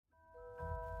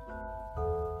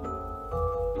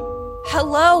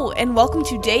Hello, and welcome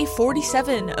to day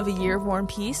 47 of A Year of War and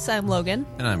Peace. I'm Logan.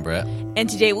 And I'm Brett. And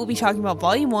today we'll be talking about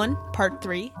Volume 1, Part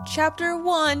 3, Chapter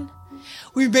 1.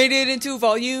 We made it into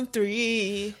Volume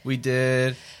 3. We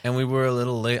did, and we were a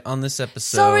little late on this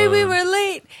episode. Sorry we were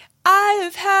late.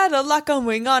 I've had a lot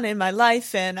going on in my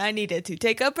life, and I needed to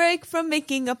take a break from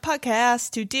making a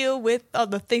podcast to deal with all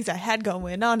the things I had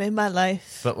going on in my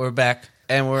life. But we're back,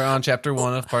 and we're on Chapter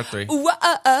 1 of Part 3.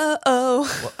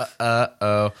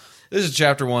 Uh-oh. This is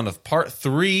Chapter 1 of Part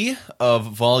 3 of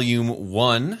Volume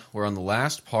 1. We're on the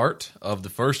last part of the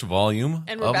first volume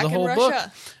And we're of back the in whole Russia. book.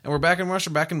 And we're back in Russia,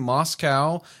 back in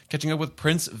Moscow, catching up with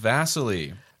Prince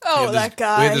Vasily. Oh, that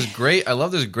guy. We have this great, I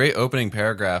love this great opening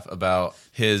paragraph about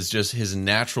his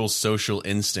natural social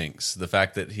instincts. The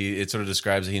fact that it sort of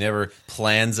describes that he never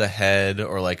plans ahead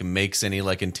or like makes any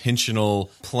like intentional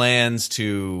plans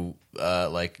to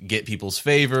get people's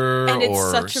favor And it's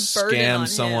or such a burden on scam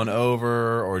someone him.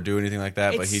 over or do anything like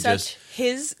that. But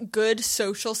His good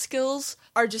social skills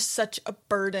are just such a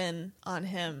burden on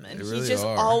him. And They he really just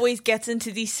are. always gets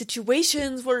into these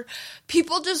situations where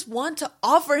people just want to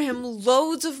offer him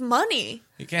loads of money.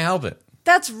 he can't help it.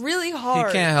 That's really hard.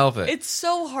 He can't help it. It's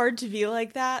so hard to be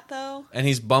like that, though. And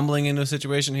he's bumbling into a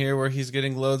situation here where he's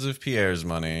getting loads of Pierre's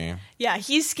money. Yeah,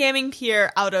 he's scamming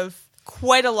Pierre out of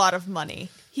quite a lot of money.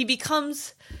 He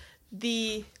becomes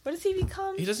what does he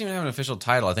become? He doesn't even have an official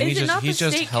title. I think Is it not he's the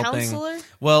just state helping. counselor?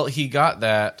 Well, he got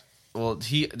that. Well,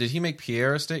 did he make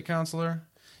Pierre a state counselor?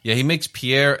 Yeah, he makes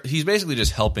Pierre. He's basically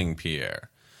just helping Pierre.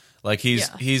 Like he's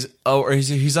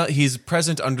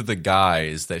present under the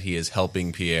guise that he is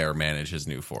helping Pierre manage his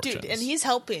new fortunes. Dude, and he's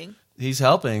helping. He's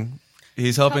helping.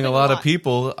 He's helping a lot of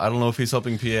people. I don't know if he's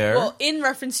helping Pierre. Well, in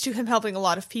reference to him helping a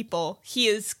lot of people, he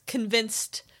has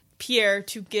convinced Pierre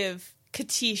to give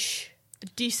Katish a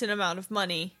decent amount of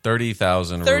money.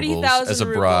 30,000 rubles as a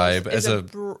bribe,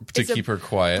 to keep her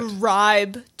quiet.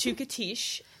 Bribe to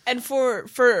Katish. And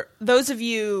for those of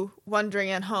you wondering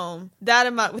at home,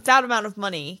 with that amount of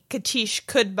money, Katish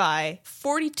could buy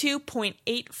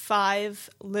 42.85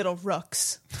 little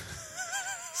rooks.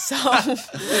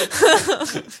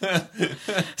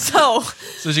 So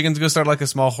she can go start like a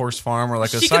small horse farm or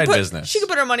like a side business. She could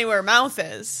put her money where her mouth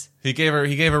is. He gave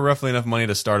her roughly enough money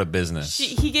to start a business.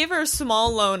 He gave her a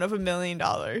small loan of $1 million.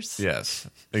 Yes,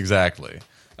 exactly.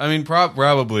 I mean,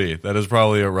 probably that is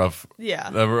probably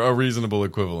a reasonable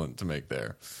equivalent to make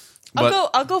there.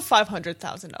 But I'll go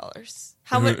 $500,000.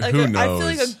 How much? Like, who I knows? feel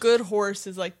like a good horse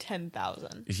is like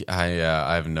 10,000. I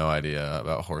have no idea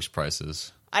about horse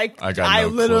prices. I no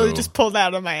literally clue. just pulled that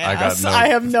out of my ass. I I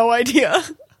have no idea.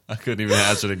 I couldn't even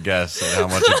hazard a guess at how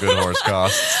much a good horse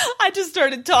costs. I just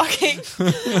started talking.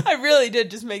 I really did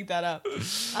just make that up.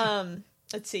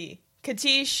 Let's see.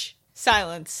 Katish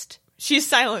silenced. She's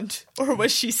silent. Or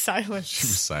was she silent? She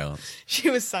was silent. She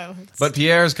was silent. But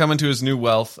Pierre has come into his new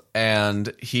wealth,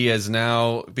 and he has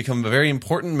now become a very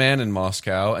important man in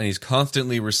Moscow, and he's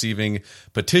constantly receiving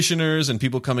petitioners and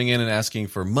people coming in and asking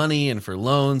for money and for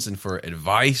loans and for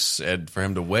advice and for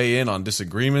him to weigh in on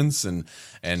disagreements and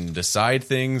decide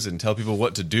things and tell people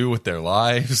what to do with their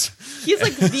lives. He's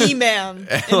like the man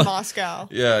in Moscow.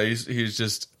 Yeah, he's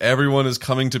just, everyone is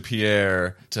coming to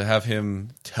Pierre to have him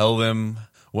tell them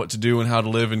what to do and how to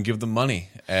live and give them money.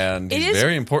 And it's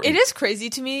very important. It is crazy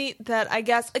to me that I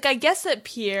guess that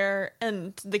Pierre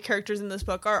and the characters in this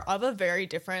book are of a very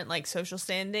different like social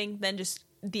standing than just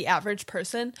the average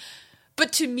person.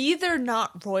 But to me, they're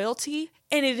not royalty.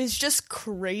 And it is just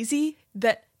crazy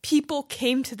that people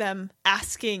came to them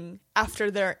asking after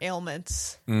their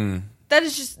ailments. That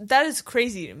is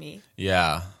crazy to me.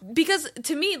 Yeah. Because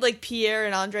to me, like Pierre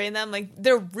and Andre and them, like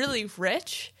they're really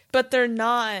rich, but they're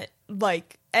not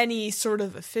like any sort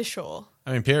of official.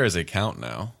 I mean, Pierre is a count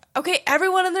now. Okay,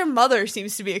 everyone and their mother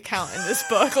seems to be a count in this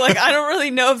book. Like, I don't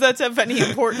really know if that's of any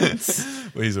importance.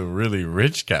 Well, he's a really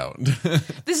rich count.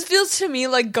 This feels to me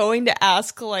like going to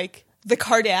ask, like, the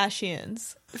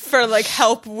Kardashians for, like,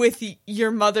 help with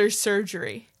your mother's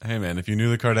surgery. Hey, man, if you knew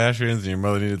the Kardashians and your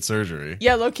mother needed surgery.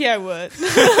 Yeah, low-key I would.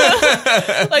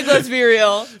 Like, let's be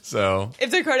real. So.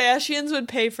 If the Kardashians would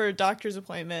pay for a doctor's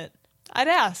appointment, I'd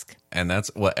ask. And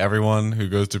that's what everyone who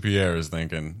goes to Pierre is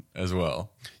thinking as well.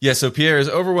 Yeah, so Pierre is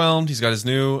overwhelmed. He's got his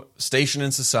new station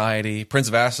in society. Prince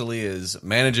Vasily is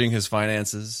managing his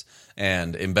finances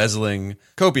and embezzling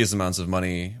copious amounts of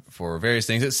money for various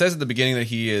things. It says at the beginning that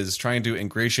he is trying to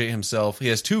ingratiate himself. He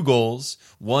has two goals.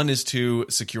 One is to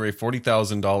secure a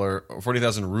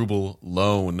 $40,000 ruble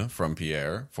loan from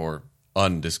Pierre for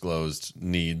undisclosed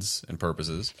needs and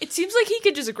purposes. It seems like he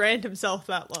could just grant himself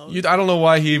that loan. I don't know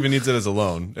why he even needs it as a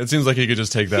loan. It seems like he could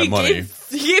just take that money.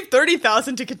 He gave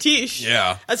 $30,000 to Katish.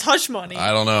 Yeah. As hush money.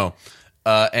 I don't know.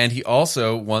 And he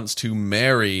also wants to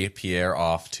marry Pierre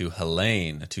off to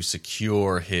Helene to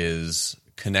secure his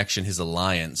connection, his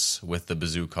alliance with the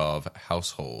Bezukhov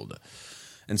household.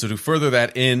 And so to further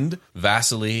that end,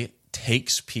 Vasily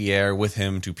takes Pierre with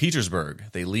him to Petersburg.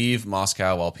 They leave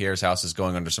Moscow while Pierre's house is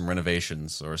going under some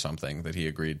renovations or something that he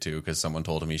agreed to because someone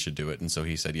told him he should do it. And so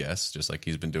he said yes, just like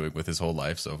he's been doing with his whole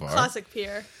life so far. Classic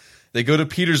Pierre. They go to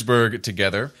Petersburg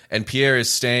together, and Pierre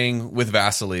is staying with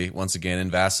Vasily once again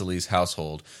in Vasily's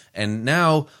household. And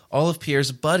now all of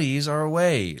Pierre's buddies are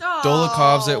away. Oh.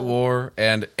 Dolokov's at war,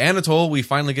 and Anatole, we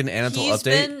finally get an Anatole update.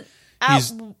 Been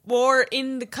at war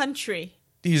in the country.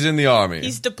 He's in the army.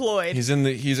 He's deployed. He's in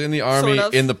the army, sort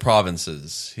of. in the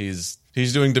provinces. He's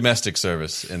doing domestic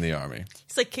service in the army.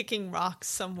 He's like kicking rocks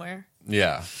somewhere.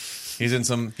 Yeah. He's in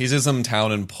some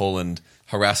town in Poland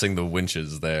harassing the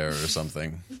winches there or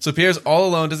something. So Pierre's all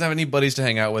alone, doesn't have any buddies to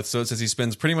hang out with, so it says he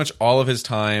spends pretty much all of his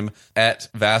time at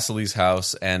Vasily's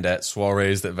house and at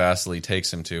soirees that Vasily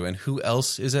takes him to. And who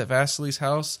else is at Vasily's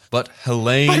house but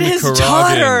Helene his Karagin,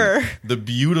 daughter. the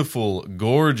beautiful,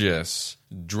 gorgeous,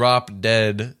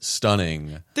 drop-dead,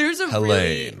 stunning There's a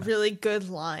Helene. really good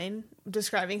line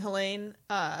describing Helene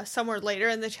somewhere later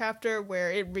in the chapter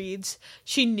where it reads,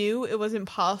 "She knew it was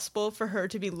impossible for her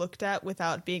to be looked at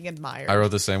without being admired." I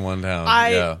wrote the same one down.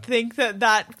 I think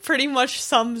that pretty much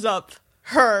sums up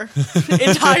her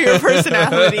entire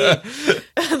personality.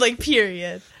 Like,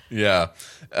 period. Yeah.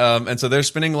 And so they're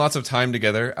spending lots of time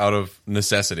together out of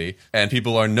necessity, and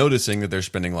people are noticing that they're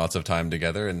spending lots of time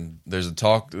together, and there's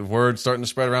word starting to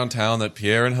spread around town that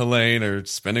Pierre and Helene are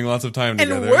spending lots of time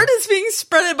together. And word is being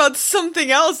spread about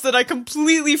something else that I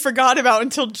completely forgot about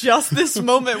until just this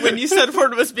moment when you said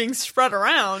word was being spread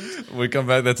around. We come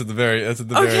back, that's at the very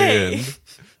end.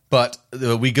 But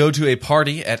we go to a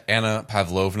party at Anna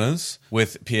Pavlovna's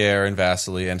with Pierre and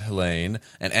Vasily and Helene.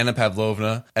 And Anna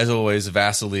Pavlovna, as always,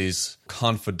 Vasily's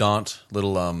confidant,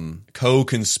 little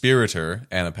co-conspirator,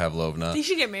 Anna Pavlovna. They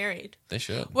should get married. They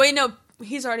should. Wait, no,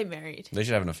 he's already married. They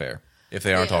should have an affair, if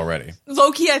they aren't already.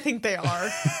 Low-key, I think they are.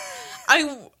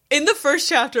 In the first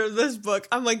chapter of this book,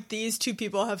 I'm like, these two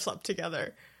people have slept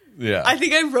together. Yeah. I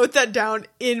think I wrote that down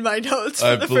in my notes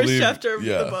for the first chapter of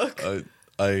the book.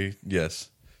 Yes.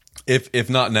 If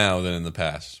not now, then in the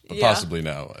past, but possibly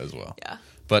now as well. Yeah.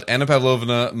 But Anna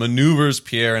Pavlovna maneuvers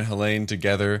Pierre and Helene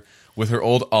together with her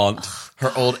old aunt,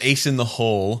 her old ace in the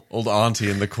hole, old auntie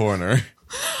in the corner.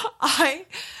 I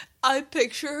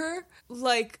picture her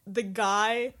like the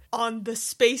guy on the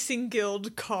Spacing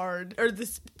Guild card, or the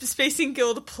Spacing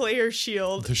Guild player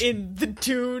shield in the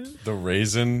Dune. The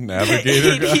Raisin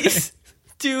Navigator guy?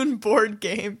 Dune board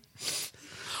game.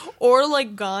 Or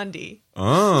like Gandhi.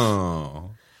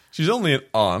 Oh. She's only an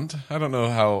aunt. I don't know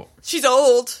how... She's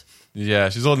old. Yeah,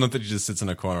 she's old enough that she just sits in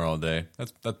a corner all day.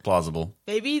 That's plausible.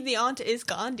 Maybe the aunt is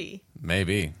Gandhi.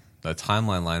 Maybe. The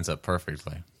timeline lines up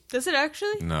perfectly. Does it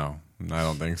actually? No, I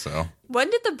don't think so. When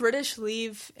did the British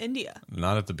leave India?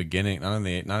 Not at the beginning. Not in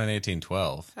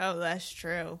 1812. Oh, that's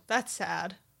true. That's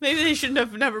sad. Maybe they shouldn't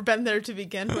have never been there to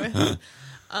begin with.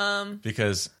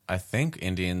 Because I think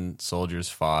Indian soldiers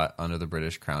fought under the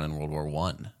British Crown in World War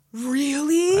I.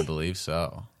 Really? I believe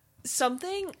so.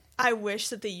 Something I wish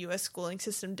that the U.S. schooling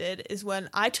system did is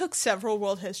when I took several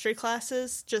world history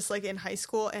classes, just like in high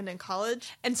school and in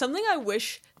college, and something I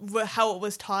wish how it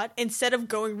was taught, instead of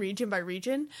going region by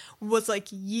region, was like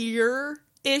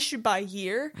year-ish by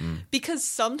year, because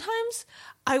sometimes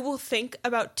I will think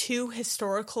about two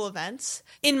historical events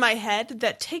in my head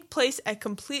that take place at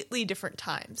completely different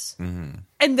times. Mm-hmm.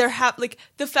 And like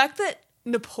the fact that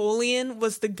Napoleon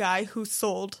was the guy who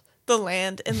sold the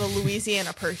land in the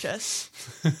Louisiana Purchase.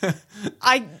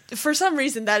 For some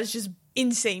reason, that is just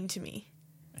insane to me.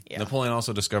 Yeah. Napoleon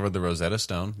also discovered the Rosetta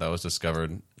Stone. That was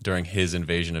discovered during his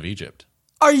invasion of Egypt.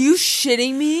 Are you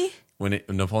shitting me? When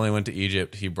Napoleon went to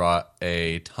Egypt, he brought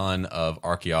a ton of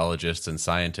archaeologists and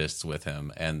scientists with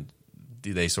him, and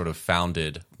they sort of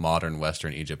founded modern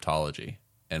Western Egyptology.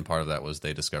 And part of that was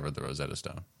they discovered the Rosetta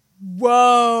Stone.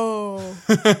 Whoa.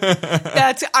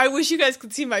 I wish you guys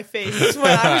could see my face when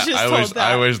I was just told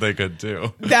that. I wish they could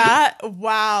too.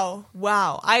 Wow.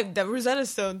 The Rosetta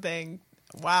Stone thing,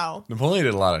 wow. Napoleon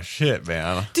did a lot of shit,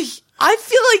 man. I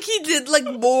feel like he did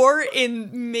like more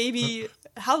in maybe,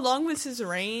 how long was his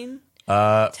reign?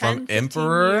 10, From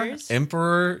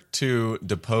emperor to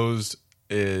deposed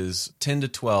is 10 to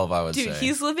 12, I would say. Dude,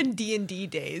 he's living D&D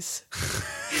days.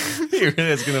 He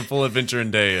really is going to full adventure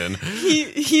and day in.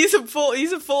 He's a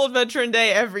full adventure and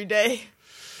day every day.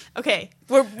 Okay,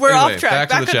 we're anyway, off track.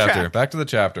 Back to the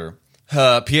chapter.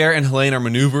 Pierre and Helene are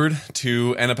maneuvered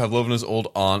to Anna Pavlovna's old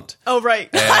aunt. Oh, right.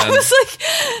 And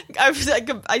I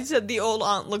said the old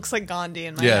aunt looks like Gandhi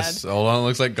in my yes, head. old aunt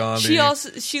looks like Gandhi.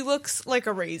 She looks like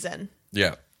a raisin.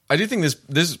 Yeah. I do think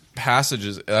this passage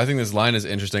I think this line is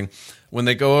interesting. When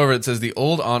they go over, it says, the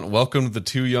old aunt welcomed the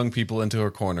two young people into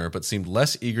her corner, but seemed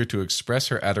less eager to express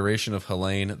her adoration of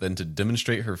Helene than to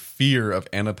demonstrate her fear of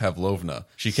Anna Pavlovna.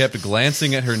 She kept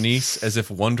glancing at her niece as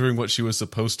if wondering what she was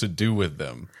supposed to do with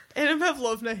them. Anna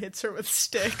Pavlovna hits her with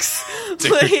sticks.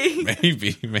 Dude,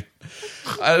 maybe.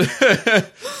 I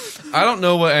don't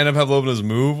know what Anna Pavlovna's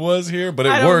move was here, but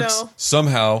it works.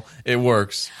 Somehow, it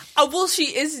works. Well,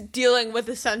 she is dealing with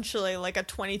essentially like a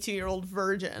 22-year-old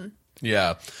virgin.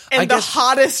 Yeah. And the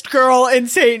hottest girl in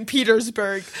St.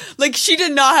 Petersburg. Like, she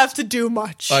did not have to do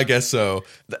much. I guess so.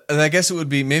 And I guess it would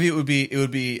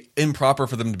be improper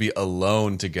for them to be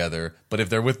alone together. But if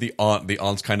they're with the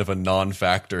aunt's kind of a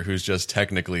non-factor who's just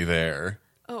technically there.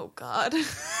 Oh, God.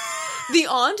 The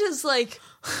aunt is like...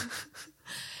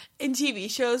 in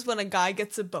TV shows when a guy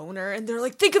gets a boner and they're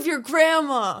like, think of your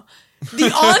grandma.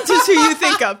 The aunt is who you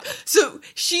think of. So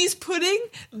she's putting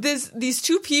these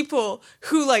two people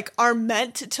who like are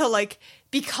meant to like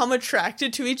become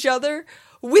attracted to each other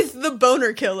with the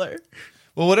boner killer.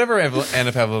 Well, whatever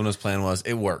Anna Pavlovna's plan was,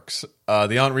 it works.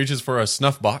 The aunt reaches for a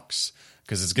snuff box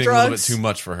because it's getting a little bit too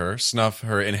much for her. Snuff,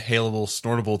 her inhalable,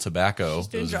 snortable tobacco.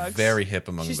 It was drugs. Very hip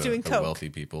among the wealthy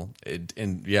people.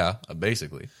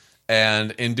 Basically.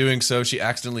 And in doing so, she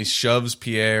accidentally shoves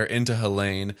Pierre into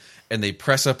Helene, and they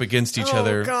press up against each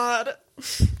other. Oh, God.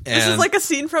 This is like a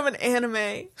scene from an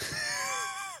anime.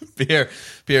 Pierre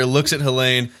looks at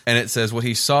Helene, and it says what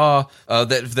he saw,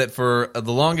 that for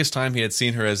the longest time he had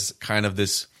seen her as kind of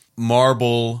this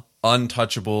marble,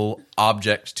 untouchable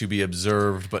object to be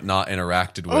observed but not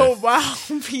interacted with. Oh, wow,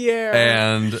 Pierre.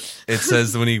 And it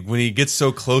says when he gets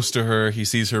so close to her, he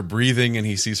sees her breathing, and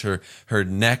he sees her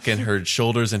neck and her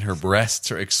shoulders and her breasts,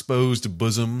 her exposed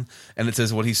bosom. And it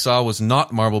says what he saw was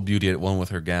not marble beauty at one with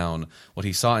her gown. What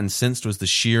he saw and sensed was the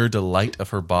sheer delight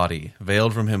of her body,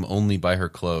 veiled from him only by her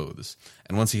clothes.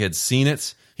 And once he had seen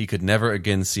it, he could never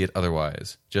again see it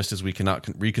otherwise, just as we cannot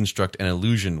reconstruct an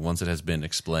illusion once it has been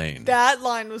explained. That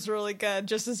line was really good,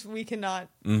 just as we cannot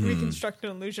reconstruct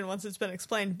an illusion once it's been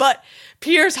explained. But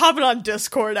Pierre's hopping on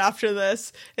Discord after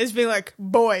this, is being like,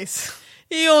 boys,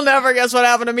 you'll never guess what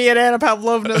happened to me at Anna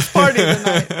Pavlovna's party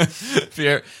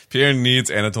tonight. Pierre needs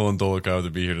Anatol and Dolokhov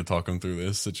to be here to talk him through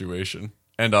this situation.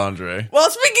 And Andre. Well,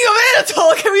 speaking of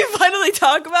Anatol, can we finally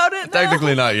talk about it now?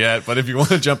 Technically not yet, but if you want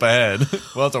to jump ahead,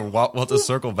 we'll have to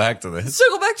circle back to this.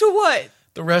 Circle back to what?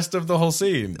 The rest of the whole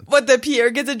scene. What, that Pierre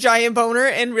gets a giant boner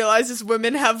and realizes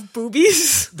women have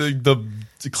boobies? The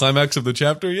climax of the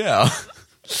chapter, yeah.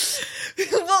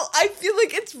 Well, I feel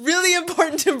like it's really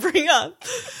important to bring up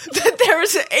that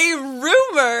there's a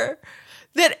rumor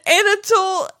that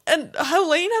Anatol and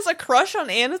Helene has a crush on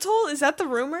Anatol. Is that the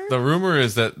rumor? The rumor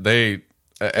is that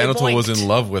Anatol was in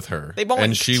love with her,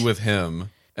 and she with him,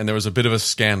 and there was a bit of a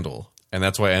scandal, and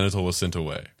that's why Anatol was sent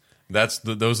away. Those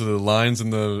are the lines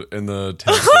in the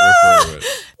text that refer to it.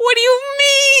 What do you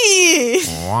mean?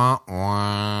 Womp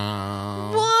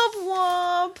womp. Womp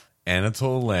womp.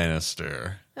 Anatol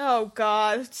Lannister. Oh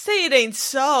God! Say it ain't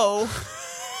so.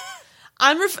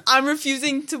 I'm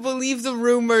refusing to believe the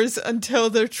rumors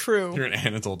until they're true. You're an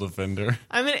Anatol defender.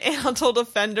 I'm an Anatol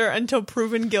defender until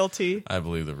proven guilty. I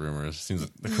believe the rumors. Seems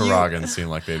the Karagans seem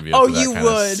like they'd be up to that kind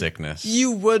of sickness.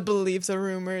 You would believe the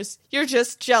rumors. You're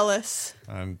just jealous.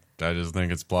 I just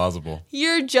think it's plausible.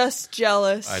 You're just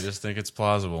jealous. I just think it's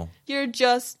plausible. You're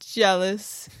just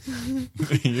jealous.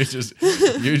 you're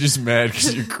just mad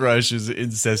because your crush is an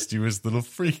incestuous little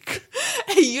freak.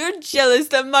 You're jealous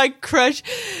that my crush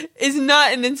is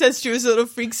not an incestuous little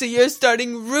freak, so you're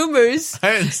starting rumors.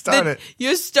 I didn't start it.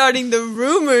 You're starting the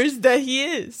rumors that he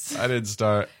is. I didn't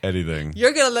start anything.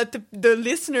 You're going to let the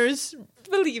listeners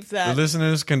believe that. The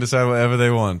listeners can decide whatever they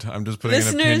want. I'm just putting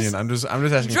an opinion. I'm just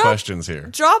asking questions here.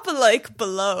 Drop a like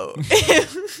below.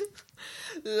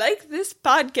 Like this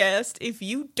podcast if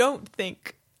you don't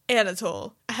think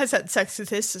Anatol has had sex with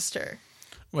his sister.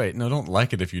 Wait, no, don't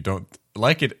like it if you don't.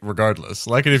 Like it regardless.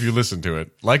 Like it if you listen to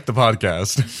it. Like the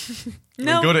podcast.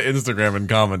 No. Go to Instagram and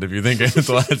comment if you think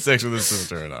Anatol had sex with his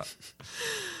sister or not.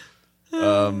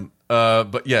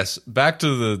 But yes, back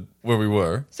to where we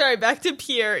were. Sorry, back to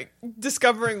Pierre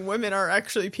discovering women are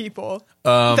actually people.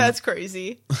 That's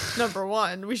crazy. Number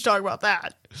one, we should talk about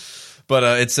that. But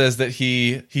it says that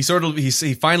he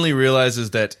finally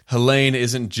realizes that Helene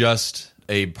isn't just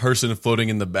a person floating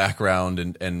in the background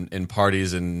and in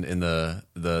parties and in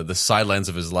the sidelines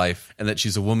of his life, and that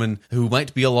she's a woman who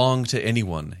might belong to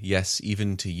anyone, yes,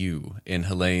 even to you, in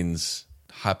Helene's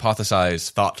hypothesized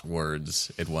thought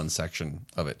words in one section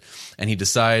of it. And he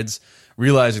decides,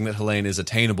 realizing that Helene is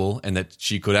attainable and that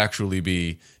she could actually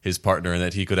be his partner and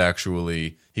that he could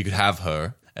have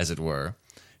her, as it were,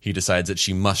 he decides that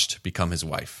she must become his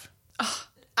wife.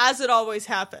 As it always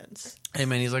happens. Hey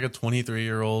man, he's like a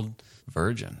 23-year-old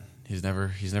virgin. He's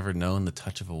never known the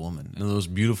touch of a woman. And the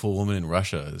most beautiful woman in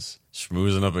Russia is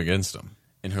schmoozing up against him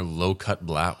in her low-cut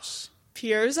blouse.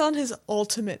 Pierre's on his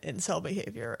ultimate incel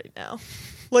behavior right now.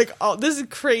 Like, oh, this is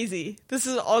crazy. This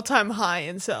is an all-time high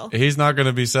incel. He's not going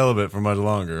to be celibate for much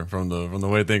longer from the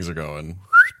way things are going.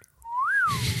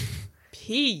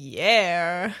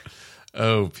 Pierre.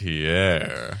 Oh,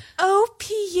 Pierre. Oh,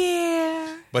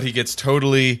 Pierre. But he gets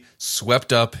totally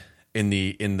swept up in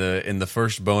the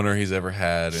first boner he's ever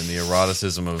had, in the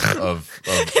eroticism of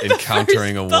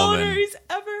encountering a woman. He's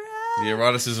ever had. The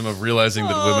eroticism of realizing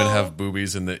that women have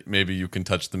boobies and that maybe you can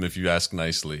touch them if you ask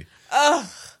nicely. Ugh.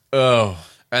 Oh.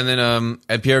 And then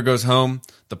and Pierre goes home.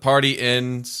 The party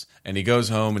ends, and he goes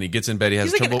home, and he gets in bed.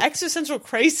 He's like an existential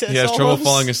crisis. He has almost. trouble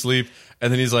falling asleep,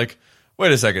 and then he's like,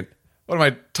 "Wait a second, what am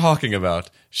I talking about?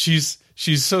 She's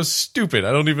so stupid.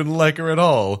 I don't even like her at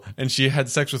all." And she had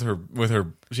sex with her.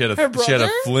 She had a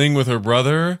fling with her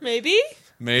brother.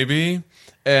 Maybe.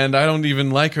 And I don't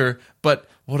even like her. But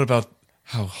what about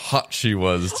how hot she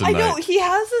was tonight? I know, he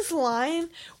has this line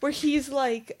where he's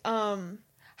like,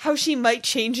 how she might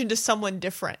change into someone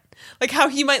different. Like how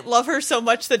he might love her so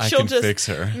much that she'll just fix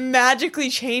her. magically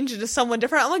change into someone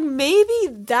different. I'm like, maybe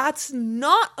that's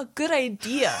not a good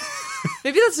idea.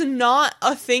 Maybe that's not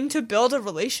a thing to build a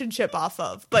relationship off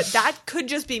of. But that could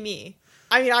just be me.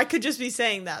 I mean, I could just be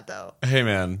saying that, though. Hey,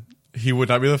 man, he would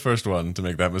not be the first one to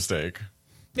make that mistake.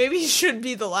 Maybe he shouldn't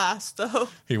be the last, though.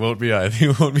 He won't be either. He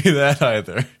won't be that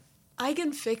either. I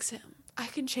can fix him. I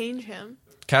can change him.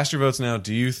 Cast your votes now.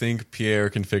 Do you think Pierre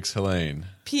can fix Helene?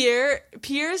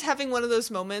 Pierre's having one of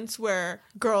those moments where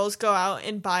girls go out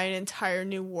and buy an entire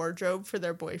new wardrobe for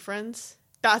their boyfriends.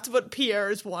 That's what Pierre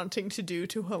is wanting to do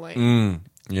to Helene.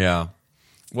 Yeah.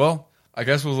 Well, I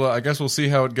guess we'll see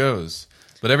how it goes.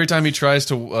 But every time he tries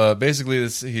to,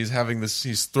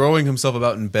 he's throwing himself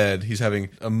about in bed. He's having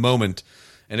a moment.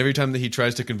 And every time that he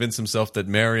tries to convince himself that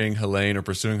marrying Helene or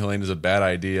pursuing Helene is a bad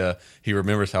idea, he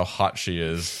remembers how hot she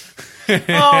is.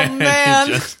 Oh, man.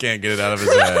 He just can't get it out of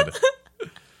his head.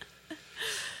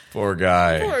 Poor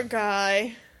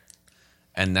guy.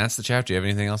 And that's the chapter. Do you have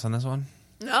anything else on this one?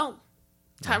 No.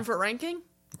 Time for ranking?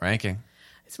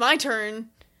 It's my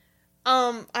turn.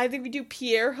 I think we do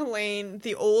Pierre, Helene,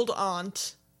 the old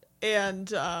aunt, and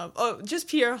just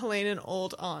Pierre, Helene, and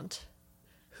old aunt.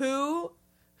 Who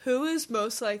is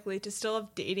most likely to still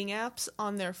have dating apps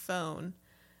on their phone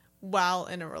while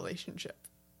in a relationship?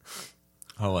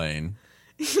 Helene.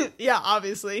 Yeah,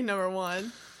 obviously, number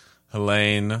one.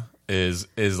 Helene is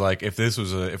like, if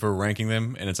we're ranking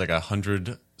them and it's like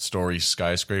 100-story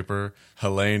skyscraper,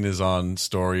 Helene is on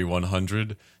story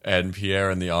 100, and Pierre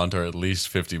and the aunt are at least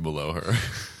 50 below her.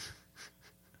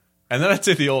 And then I'd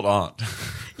say the old aunt.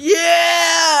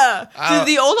 Yeah! Dude,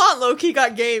 the old aunt low-key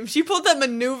got game. She pulled that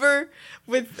maneuver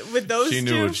with those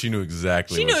two. She knew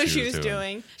exactly what she was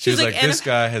doing. She was like, this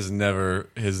guy has never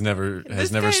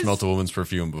smelt a woman's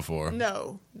perfume before.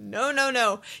 No.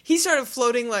 He started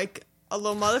floating like a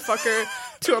little motherfucker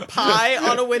to a pie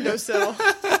on a windowsill.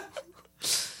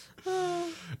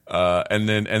 And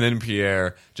then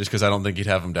Pierre, just because I don't think he'd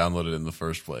have them downloaded in the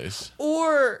first place.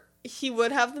 Or he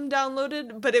would have them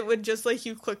downloaded, but it would just, like,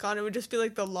 you click on it, would just be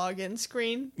like the login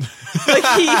screen. Like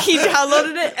he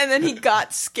downloaded it and then he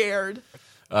got scared.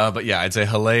 But yeah, I'd say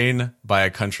Helene by a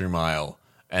country mile,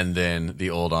 and then the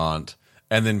old aunt,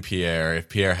 and then Pierre. If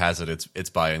Pierre has it, it's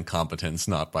by incompetence,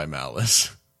 not by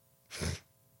malice.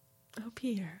 Oh,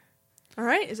 Pierre. All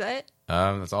right, is that it?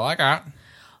 That's all I got.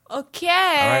 Okay.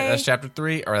 All right, that's chapter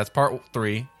 3, or that's part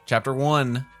 3. Chapter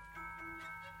 1.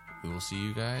 We will see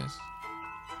you guys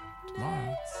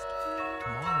tomorrow.